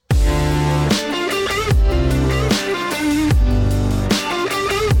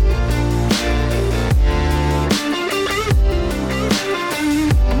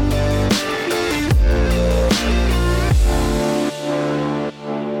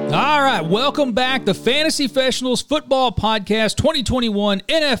All right, welcome back. The Fantasy Professionals Football Podcast 2021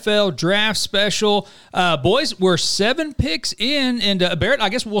 NFL Draft Special. Boys, we're 7 picks in, and Barrett, I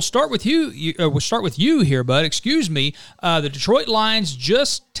guess we'll start with you. We'll start with you here, bud. Excuse me. The Detroit Lions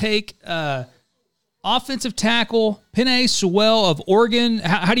just take offensive tackle Penei Sewell of Oregon.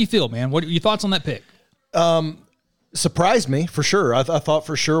 How do you feel, man? What are your thoughts on that pick? Surprised me for sure. I thought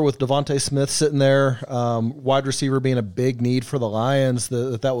for sure with Devontae Smith sitting there, wide receiver being a big need for the Lions,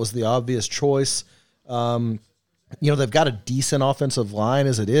 that was the obvious choice. They've got a decent offensive line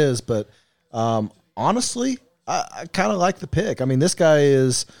as it is, but honestly, I kind of like the pick. I mean, this guy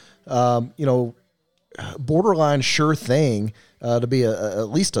is, borderline sure thing to be at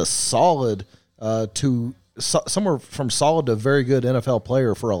least a solid somewhere from solid to very good NFL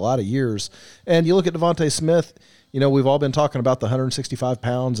player for a lot of years. And you look at Devontae Smith. We've all been talking about the 165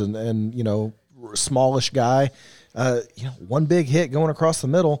 pounds and smallish guy. One big hit going across the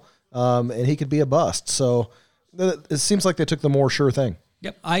middle, and he could be a bust. So it seems like they took the more sure thing.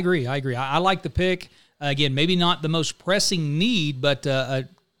 Yep, I agree. I like the pick. Again, maybe not the most pressing need, but a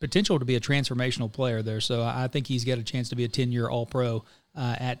potential to be a transformational player there. So I think he's got a chance to be a 10-year All-Pro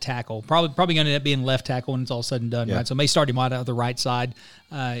at tackle. Probably going to end up being left tackle when it's all said and done, right? So may start him out on the right side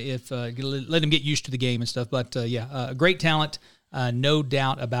if let him get used to the game and stuff. But great talent, no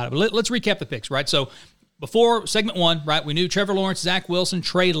doubt about it. But let's recap the picks, right? So before segment 1, right, we knew Trevor Lawrence, Zach Wilson,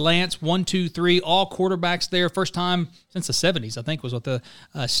 Trey Lance, 1, 2, 3, all quarterbacks there. First time since the 70s, I think was what the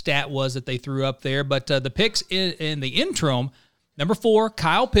stat was that they threw up there. But the picks in the interim. Number 4,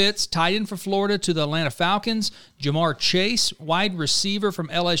 Kyle Pitts, tight end for Florida to the Atlanta Falcons. Jamar Chase, wide receiver from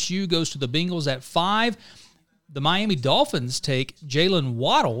LSU, goes to the Bengals at 5. The Miami Dolphins take Jalen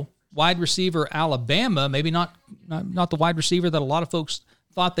Waddle, wide receiver Alabama. Maybe not the wide receiver that a lot of folks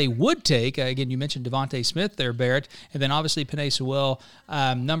thought they would take. Again, you mentioned Devontae Smith there, Barrett. And then obviously Penei Sewell,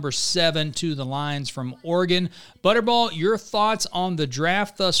 number 7 to the Lions from Oregon. Butterball, your thoughts on the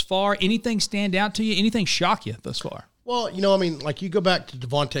draft thus far? Anything stand out to you? Anything shock you thus far? Well, like you go back to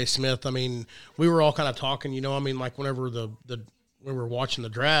Devontae Smith. I mean, we were all kind of talking, like whenever we were watching the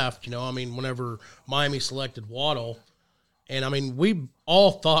draft, whenever Miami selected Waddle. And we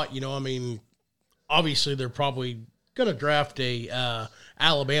all thought, obviously they're probably going to draft a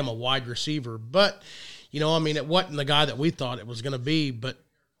Alabama wide receiver. But, it wasn't the guy that we thought it was going to be. But,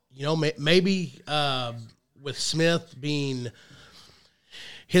 maybe with Smith being –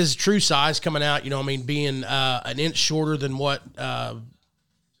 his true size coming out, being an inch shorter than what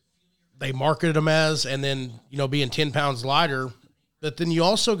they marketed him as, and then, being 10 pounds lighter. But then you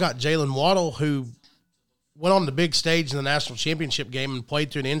also got Jalen Waddle, who went on the big stage in the national championship game and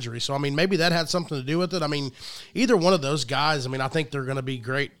played through an injury. So, maybe that had something to do with it. Either one of those guys, I think they're going to be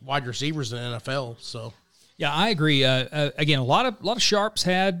great wide receivers in the NFL. So, yeah, I agree. Again, a lot of sharps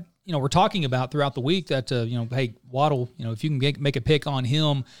had – we're talking about throughout the week that, hey, Waddle, if you can make a pick on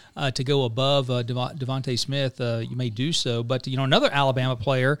him to go above Devontae Smith, you may do so. But, another Alabama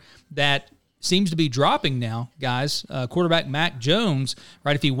player that seems to be dropping now, guys, quarterback Mac Jones,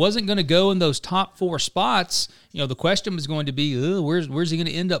 right? If he wasn't going to go in those top 4 spots, the question was going to be, where's he going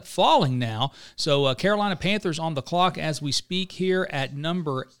to end up falling now? So Carolina Panthers on the clock as we speak here at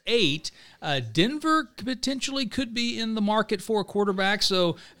number 8. Denver potentially could be in the market for a quarterback,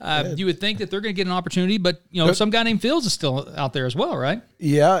 so you would think that they're going to get an opportunity, but some guy named Fields is still out there as well, right?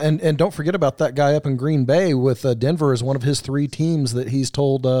 Yeah, and don't forget about that guy up in Green Bay with Denver as one of his 3 teams that he's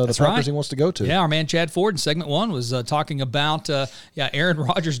told the Packers he wants to go to. Yeah, our man Chad Ford in segment 1 was talking about Aaron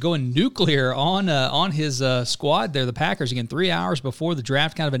Rodgers going nuclear on his squad there, the Packers, again, 3 hours before the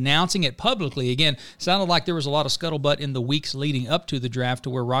draft, kind of announcing it publicly. Again, sounded like there was a lot of scuttlebutt in the weeks leading up to the draft to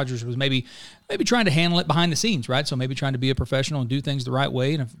where Rodgers was maybe trying to handle it behind the scenes, right? So maybe trying to be a professional and do things the right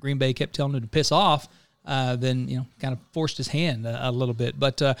way. And if Green Bay kept telling him to piss off, then, kind of forced his hand a little bit.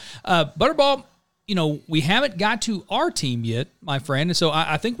 But Butterball, we haven't got to our team yet, my friend. And so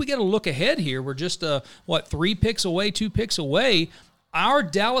I think we got to look ahead here. We're just, 3 picks away, 2 picks away. Our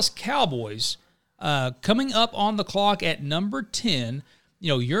Dallas Cowboys coming up on the clock at number 10.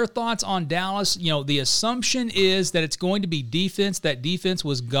 Your thoughts on Dallas. The assumption is that it's going to be defense. That defense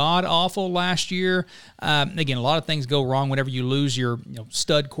was god-awful last year. Again, a lot of things go wrong whenever you lose your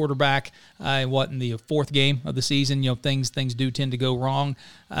stud quarterback in the 4th game of the season. Things do tend to go wrong.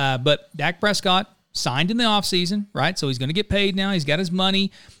 But Dak Prescott signed in the offseason, right? So he's going to get paid now. He's got his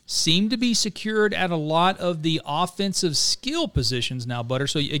money. Seemed to be secured at a lot of the offensive skill positions now, Butter.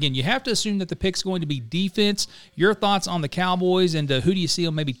 So, again, you have to assume that the pick's going to be defense. Your thoughts on the Cowboys, and who do you see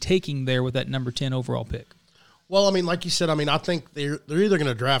them maybe taking there with that number 10 overall pick? Well, I mean, like you said, I mean, I think they're either going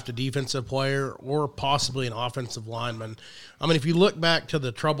to draft a defensive player or possibly an offensive lineman. I mean, if you look back to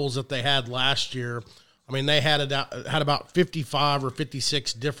the troubles that they had last year, I mean, they had about 55 or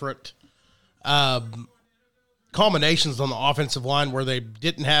 56 different combinations on the offensive line where they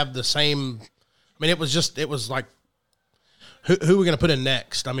didn't have the same. I mean, it was like, who are we going to put in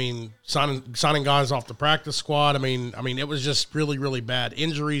next? I mean, signing guys off the practice squad. I mean, it was just really, really bad.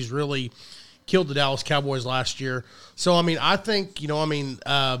 Injuries really killed the Dallas Cowboys last year. So, I mean, I think,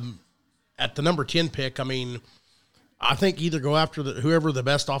 at the number 10 pick, I mean, I think either go after whoever the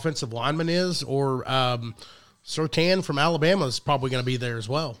best offensive lineman is, or Surtain from Alabama is probably going to be there as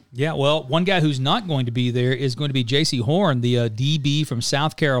well. Yeah, well, one guy who's not going to be there is going to be J.C. Horn, the DB from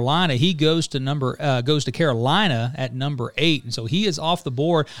South Carolina. He goes to Carolina at number 8, and so he is off the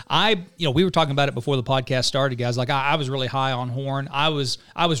board. We were talking about it before the podcast started, guys. Like I was really high on Horn. I was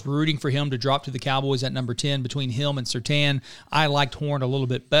rooting for him to drop to the Cowboys at number 10 between him and Surtain. I liked Horn a little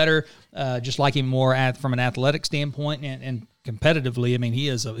bit better, just like him more from an athletic standpoint and competitively. I mean,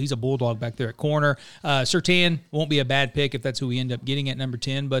 he's a bulldog back there at corner. Surtain won't be a bad pick if that's who we end up getting at number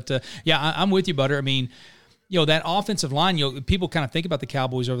 10. But I'm with you, Butter. I mean, that offensive line, people kind of think about the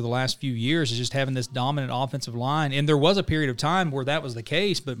Cowboys over the last few years as just having this dominant offensive line. And there was a period of time where that was the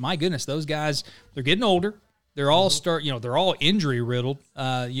case, but my goodness, those guys, they're getting older. They're all they're all injury riddled,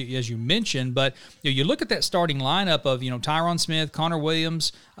 as you mentioned. But you look at that starting lineup of Tyron Smith, Connor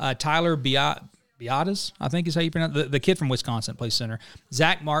Williams, Tyler Biadasz, I think is how you pronounce it. The kid from Wisconsin plays center.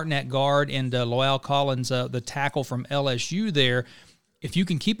 Zach Martin at guard, and Loyal Collins, the tackle from LSU there. If you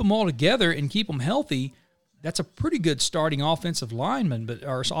can keep them all together and keep them healthy, that's a pretty good starting offensive lineman,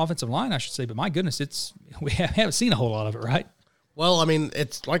 or offensive line, I should say. But my goodness, we haven't seen a whole lot of it, right? Well, I mean,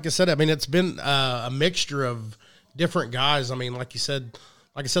 it's like I said. I mean, it's been a mixture of different guys. I mean, like I said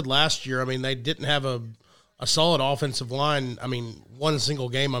last year. I mean, they didn't have a solid offensive line. I mean, one single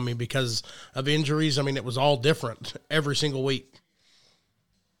game. I mean, because of injuries. I mean, it was all different every single week.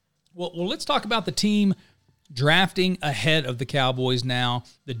 Well, let's talk about the team drafting ahead of the Cowboys now,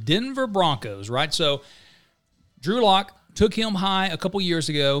 the Denver Broncos, right? So Drew Lock took him high a couple years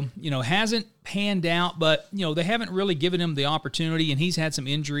ago, hasn't panned out, but, they haven't really given him the opportunity, and he's had some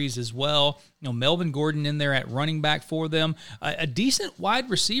injuries as well. Melvin Gordon in there at running back for them. A decent wide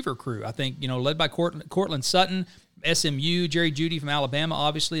receiver crew, I think, led by Cortland Sutton, SMU, Jerry Jeudy from Alabama,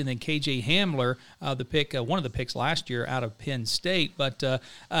 obviously, and then KJ Hamler, one of the picks last year out of Penn State. But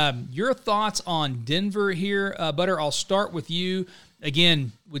your thoughts on Denver here, Butter? I'll start with you.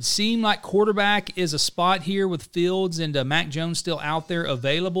 Again, would seem like quarterback is a spot here with Fields and Mac Jones still out there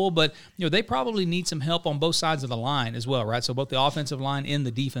available, but they probably need some help on both sides of the line as well, right? So both the offensive line and the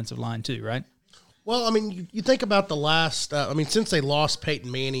defensive line too, right? Well, I mean, you think about the last, since they lost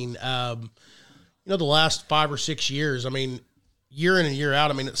Peyton Manning, the last 5 or 6 years, I mean, year in and year out,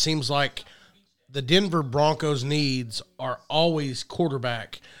 I mean, it seems like the Denver Broncos' needs are always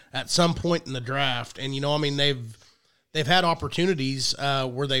quarterback at some point in the draft. And, they've had opportunities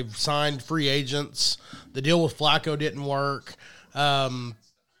where they've signed free agents. The deal with Flacco didn't work. They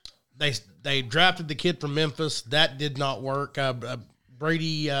drafted the kid from Memphis. That did not work.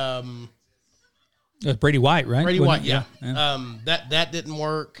 Brady White, right? Brady White, yeah. That didn't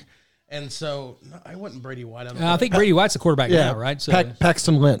work. And so, no, I wasn't Brady White. I think Brady White's the quarterback now, right? So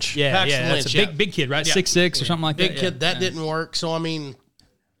Paxton Lynch. Paxton Lynch, that's a big kid, right? 6'6" or something like that. Big kid. That didn't work. So, I mean,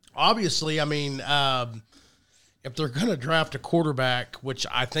 obviously, if they're going to draft a quarterback, which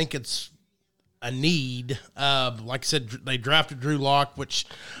I think it's a need, like I said, they drafted Drew Lock, which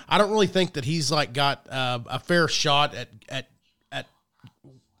I don't really think that he's got a fair shot at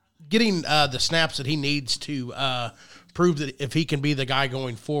getting the snaps that he needs to prove that if he can be the guy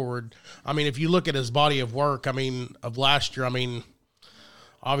going forward. I mean, if you look at his body of work, of last year,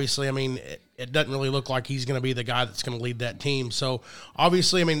 obviously, it doesn't really look like he's going to be the guy that's going to lead that team. So,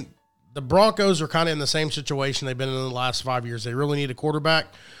 obviously, the Broncos are kind of in the same situation they've been in the last 5 years. They really need a quarterback,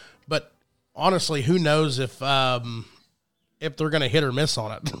 but honestly, who knows if they're going to hit or miss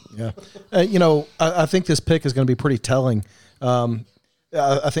on it. Yeah. I think this pick is going to be pretty telling.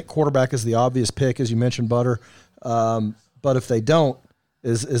 I think quarterback is the obvious pick, as you mentioned, Butter. But if they don't,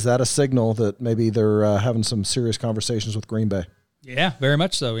 is that a signal that maybe they're having some serious conversations with Green Bay? Yeah, very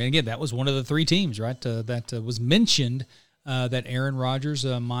much so. And again, that was one of the 3 teams, right, that was mentioned that Aaron Rodgers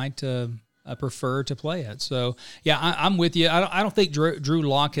might prefer to play at. So, yeah, I'm with you. I don't think Drew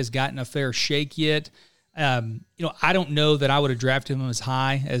Lock has gotten a fair shake yet. I don't know that I would have drafted him as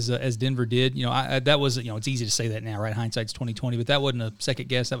high as Denver did. That was, it's easy to say that now, right? Hindsight's 20/20, but that wasn't a second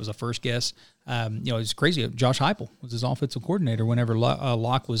guess. That was a first guess. It's crazy. Josh Heupel was his offensive coordinator whenever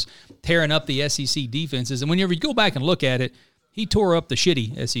Locke was tearing up the SEC defenses. And whenever you go back and look at it, he tore up the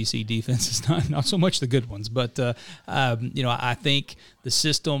shitty SEC defenses, not so much the good ones. But, I think the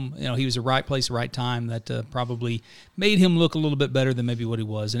system, he was the right place, the right time that probably made him look a little bit better than maybe what he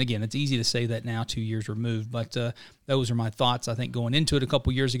was. And, again, it's easy to say that now 2 years removed. But those are my thoughts, I think, going into it a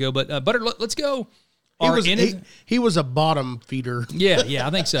couple years ago. But, Butter, let's go. He was a bottom feeder. Yeah, I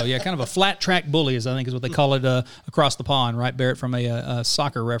think so. Yeah, kind of a flat track bully, I think is what they call it across the pond, right, Barrett, from a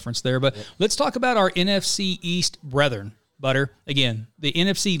soccer reference there. But let's talk about our NFC East brethren. Butter, again, the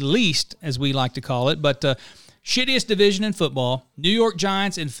NFC least, as we like to call it, but shittiest division in football. New York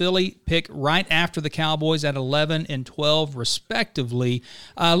Giants and Philly pick right after the Cowboys at 11 and 12, respectively.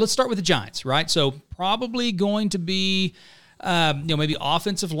 Let's start with the Giants, right? So probably going to be, maybe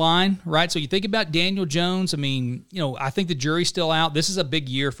offensive line, right? So you think about Daniel Jones. I mean, I think the jury's still out. This is a big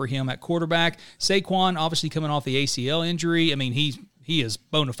year for him at quarterback. Saquon, obviously coming off the ACL injury. I mean, he is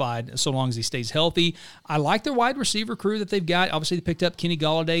bona fide so long as he stays healthy. I like their wide receiver crew that they've got. Obviously, they picked up Kenny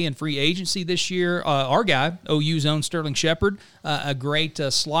Golladay in free agency this year. Our guy, OU's own Sterling Shepard, a great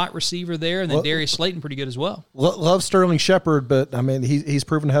slot receiver there. And then Darius Slayton, pretty good as well. Love Sterling Shepard, but, I mean, he's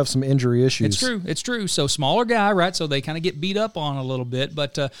proven to have some injury issues. It's true. So, smaller guy, right? So, they kind of get beat up on a little bit.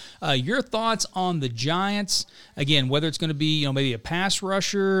 But your thoughts on the Giants, again, whether it's going to be, maybe a pass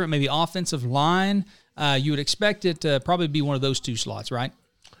rusher, maybe offensive line. You would expect it to probably be one of those two slots, right?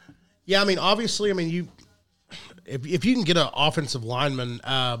 Yeah, I mean, obviously, if you can get an offensive lineman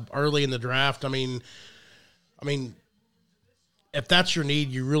early in the draft, I mean, if that's your need,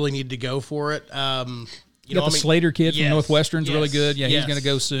 you really need to go for it. You got the Slater kid from Northwestern's really good. Yeah, he's going to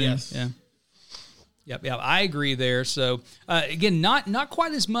go soon. Yes. Yeah. Yep. I agree there. So again, not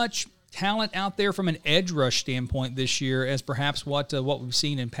quite as much talent out there from an edge rush standpoint this year as perhaps what we've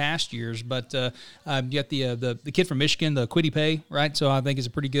seen in past years. But you got the kid from Michigan, the Kwity Paye, right? So I think is a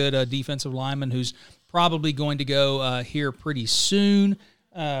pretty good defensive lineman who's probably going to go here pretty soon.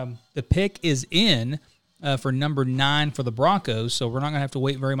 The pick is in for number 9 for the Broncos, so we're not going to have to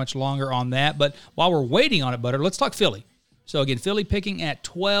wait very much longer on that. But while we're waiting on it, Butter, let's talk Philly. So again, Philly picking at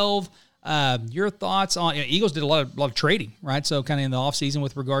 12. Your thoughts on Eagles did a lot of trading, right? So kind of in the offseason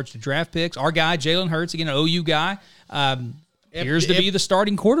with regards to draft picks. Our guy, Jalen Hurts, again, an OU guy, appears to be the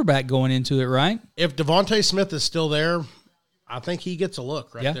starting quarterback going into it, right? If Devontae Smith is still there, I think he gets a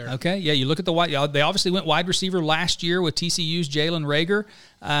look right there. Okay. Yeah, you look at they obviously went wide receiver last year with TCU's Jalen Reagor.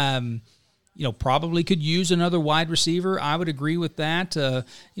 Probably could use another wide receiver. I would agree with that.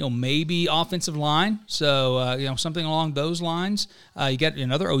 Maybe offensive line. So, something along those lines. You got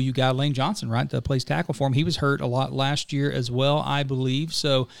another OU guy, Lane Johnson, right, that plays tackle for him. He was hurt a lot last year as well, I believe.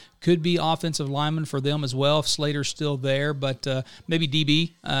 So, could be offensive lineman for them as well if Slater's still there. But maybe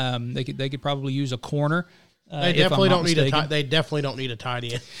DB. They could probably use a corner. They definitely don't need a tight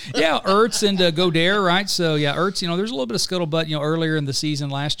end. Yeah, Ertz and Goddard, right? So yeah, Ertz. There's a little bit of scuttlebutt, earlier in the season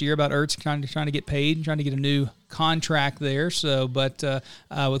last year about Ertz trying to get paid and trying to get a new contract there. So, but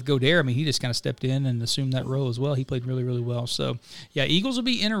with Goddard, he just kind of stepped in and assumed that role as well. He played really, really well. So yeah, Eagles will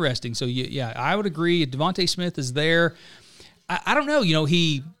be interesting. So yeah, I would agree. Devontae Smith is there. I don't know.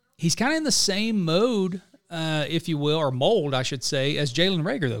 He's kind of in the same mode, if you will, or mold, I should say, as Jalen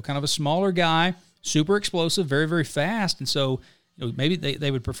Reagor though. Kind of a smaller guy. Super explosive, very, very fast. And so, maybe they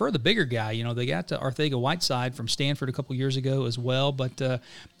would prefer the bigger guy. They got Arcega-Whiteside from Stanford a couple years ago as well. But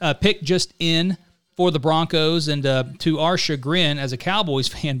pick just in for the Broncos. And to our chagrin as a Cowboys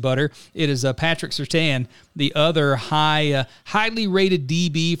fan, Butter, it is Patrick Surtain, the other highly rated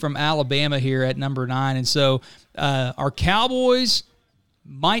DB from Alabama here at number 9. And so our Cowboys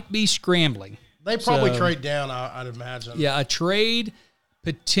might be scrambling. They probably trade down, I'd imagine. Yeah, a trade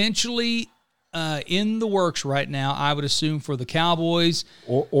potentially in the works right now, I would assume, for the Cowboys.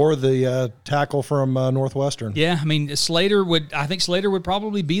 Or the tackle from Northwestern. Yeah, Slater would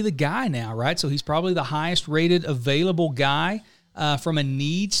probably be the guy now, right? So he's probably the highest rated available guy from a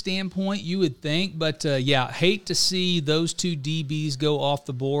need standpoint, you would think. But, hate to see those two DBs go off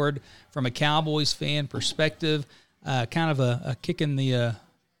the board from a Cowboys fan perspective. Kind of a kick in the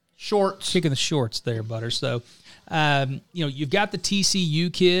shorts. Kick in the shorts there, Butter. So, you've got the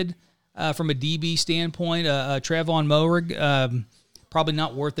TCU kid. From a DB standpoint, Trevon Moehrig, probably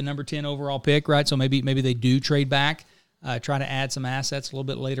not worth the number 10 overall pick, right? So maybe they do trade back, try to add some assets a little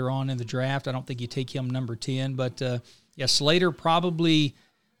bit later on in the draft. I don't think you take him number 10, but Slater probably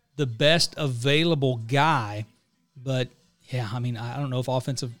the best available guy, but Yeah, I mean, I don't know if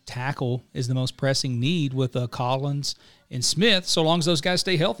offensive tackle is the most pressing need with Collins and Smith, so long as those guys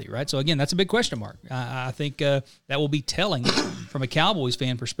stay healthy, right? So, again, that's a big question mark. I think that will be telling from a Cowboys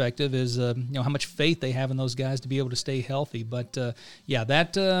fan perspective is, how much faith they have in those guys to be able to stay healthy. But,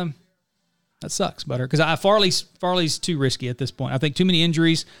 that sucks, Butter, because Farley's too risky at this point. I think too many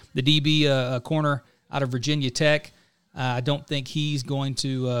injuries. The DB corner out of Virginia Tech, I don't think he's going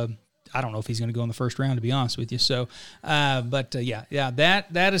to I don't know if he's going to go in the first round, to be honest with you. So,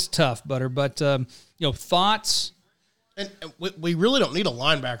 that is tough, Butter. But, thoughts? And we really don't need a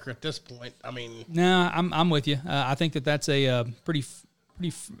linebacker at this point. I mean, no, I'm with you. I think that's a pretty,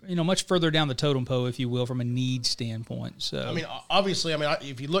 much further down the totem pole, if you will, from a need standpoint. So, I mean, obviously,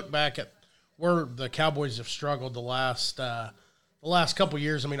 if you look back at where the Cowboys have struggled the last couple of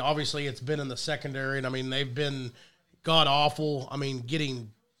years, I mean, obviously it's been in the secondary, and I mean they've been god awful. I mean,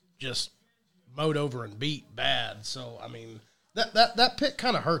 getting just mowed over and beat bad. So, I mean, that pick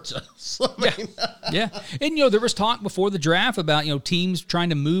kind of hurts us. Yeah. And, there was talk before the draft about, teams trying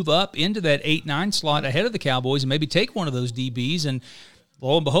to move up into that 8-9 slot ahead of the Cowboys and maybe take one of those DBs. And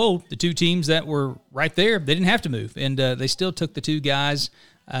lo and behold, the two teams that were right there, they didn't have to move. And they still took the two guys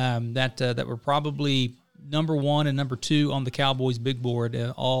that were probably number 1 and number 2 on the Cowboys big board,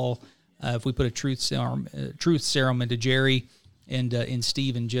 if we put a truth serum into Jerry and in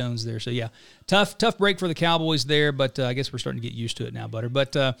Stephen Jones there. So, yeah, tough break for the Cowboys there, but I guess we're starting to get used to it now, Butter.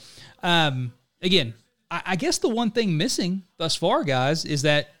 But, again, I guess the one thing missing thus far, guys, is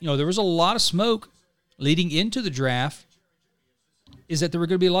that, there was a lot of smoke leading into the draft, is that there were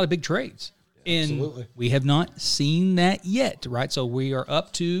going to be a lot of big trades. And absolutely. We have not seen that yet, right? So we are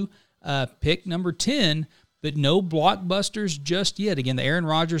up to pick number 10, but no blockbusters just yet. Again, the Aaron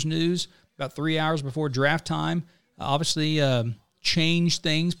Rodgers news about 3 hours before draft time obviously changed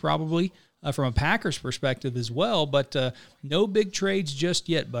things probably from a Packers perspective as well, but no big trades just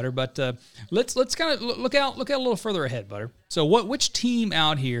yet, Butter. But let's kind of look out a little further ahead, Butter. So which team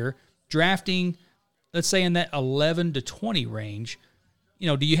out here drafting, let's say in that 11 to 20 range,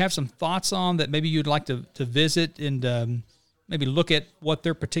 do you have some thoughts on that maybe you'd like to visit and maybe look at what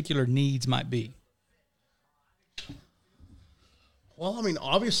their particular needs might be? Well, I mean,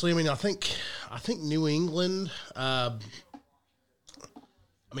 obviously, I think New England. I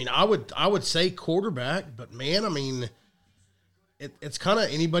would say quarterback, but man, I mean, it's kind of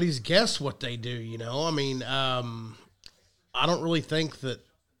anybody's guess what they do. I mean, I don't really think that.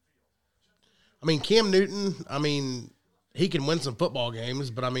 I mean, Cam Newton. I mean, he can win some football games,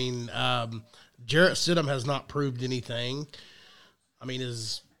 but I mean, Jarrett Stidham has not proved anything. I mean,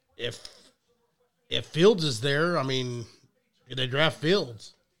 if Fields is there, I mean. Do they draft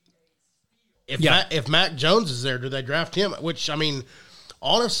Fields? If Mac Jones is there, do they draft him? Which, I mean,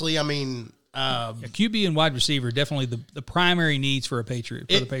 honestly, QB and wide receiver are definitely the primary needs for a Patriot.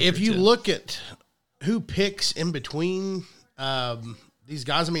 If you look at who picks in between these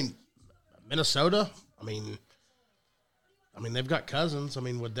guys, I mean, Minnesota. I mean, they've got Cousins. I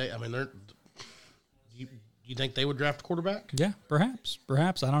mean, would they? I mean, you think they would draft a quarterback? Yeah, perhaps.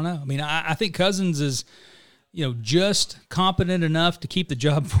 I don't know. I mean, I think Cousins is. Just competent enough to keep the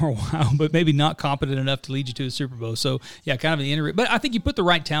job for a while, but maybe not competent enough to lead you to a Super Bowl. So, yeah, kind of an interim. But I think you put the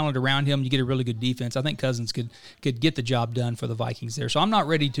right talent around him, you get a really good defense. I think Cousins could get the job done for the Vikings there. So I'm not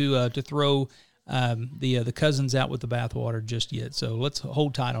ready to throw the Cousins out with the bathwater just yet. So let's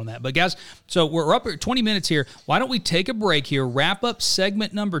hold tight on that. But, guys, so we're up at 20 minutes here. Why don't we take a break here, wrap up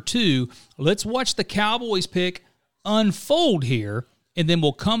segment number 2. Let's watch the Cowboys pick unfold here. And then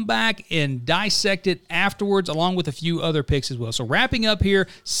we'll come back and dissect it afterwards, along with a few other picks as well. So wrapping up here,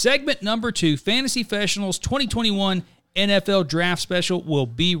 segment number 2, Fantasy Professionals 2021 NFL Draft Special. We'll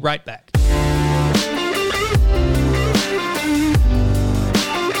be right back.